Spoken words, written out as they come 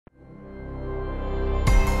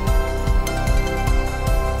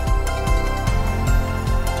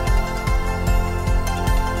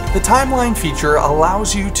The timeline feature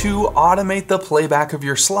allows you to automate the playback of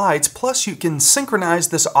your slides, plus you can synchronize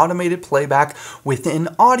this automated playback with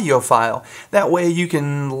an audio file. That way you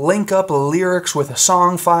can link up lyrics with a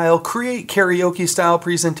song file, create karaoke style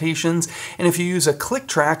presentations, and if you use a click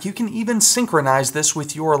track, you can even synchronize this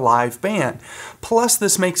with your live band. Plus,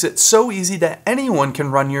 this makes it so easy that anyone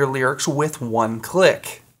can run your lyrics with one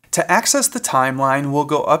click. To access the timeline, we'll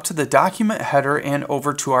go up to the document header and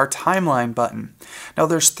over to our timeline button. Now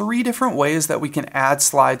there's 3 different ways that we can add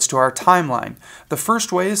slides to our timeline. The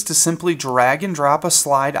first way is to simply drag and drop a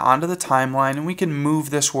slide onto the timeline, and we can move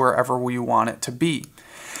this wherever we want it to be.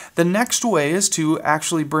 The next way is to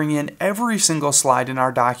actually bring in every single slide in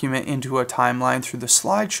our document into a timeline through the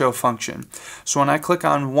slideshow function. So when I click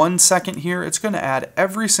on 1 second here, it's going to add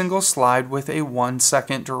every single slide with a 1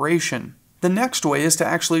 second duration. The next way is to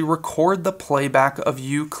actually record the playback of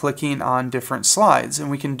you clicking on different slides, and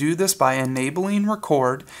we can do this by enabling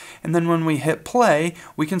record, and then when we hit play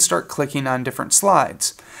we can start clicking on different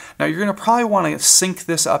slides. Now you're going to probably want to sync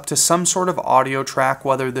this up to some sort of audio track,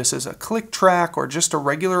 whether this is a click track or just a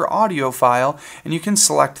regular audio file, and you can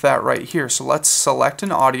select that right here. So let's select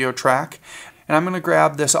an audio track, and I'm going to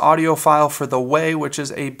grab this audio file for The Way, which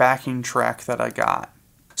is a backing track that I got.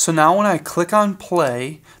 So now when I click on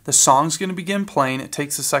play, the song's going to begin playing. It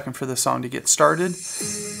takes a second for the song to get started,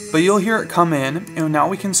 but you'll hear it come in, and now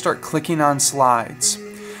we can start clicking on slides.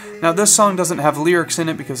 Now this song doesn't have lyrics in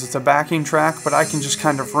it because it's a backing track, but I can just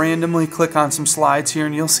kind of randomly click on some slides here,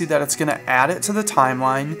 and you'll see that it's going to add it to the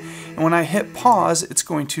timeline, and when I hit pause, it's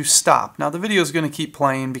going to stop. Now the video is going to keep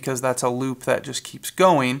playing because that's a loop that just keeps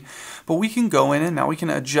going, but we can go in and now we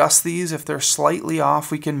can adjust these. If they're slightly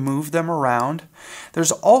off, we can move them around.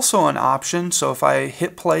 There's also an option, so if I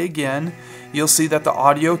hit play again, you'll see that the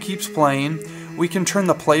audio keeps playing. We can turn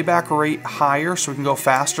the playback rate higher so we can go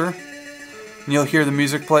faster. And you'll hear the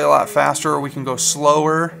music play a lot faster, or we can go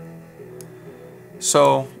slower.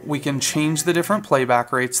 So we can change the different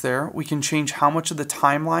playback rates there. We can change how much of the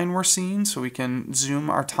timeline we're seeing, so we can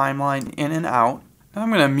zoom our timeline in and out. Now I'm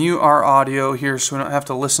going to mute our audio here so we don't have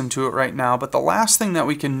to listen to it right now, but the last thing that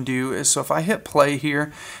we can do is, so if I hit play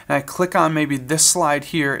here and I click on maybe this slide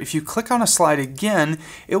here, if you click on a slide again,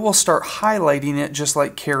 it will start highlighting it just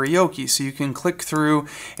like karaoke. So you can click through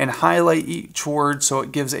and highlight each word so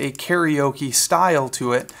it gives a karaoke style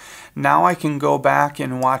to it. Now I can go back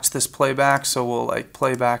and watch this playback, so we'll like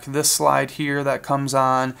play back this slide here that comes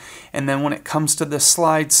on, and then when it comes to this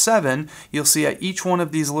slide 7, you'll see at each one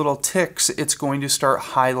of these little ticks it's going to start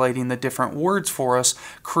highlighting the different words for us,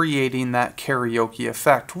 creating that karaoke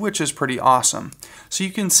effect, which is pretty awesome. So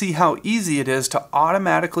you can see how easy it is to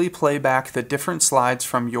automatically play back the different slides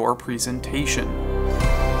from your presentation.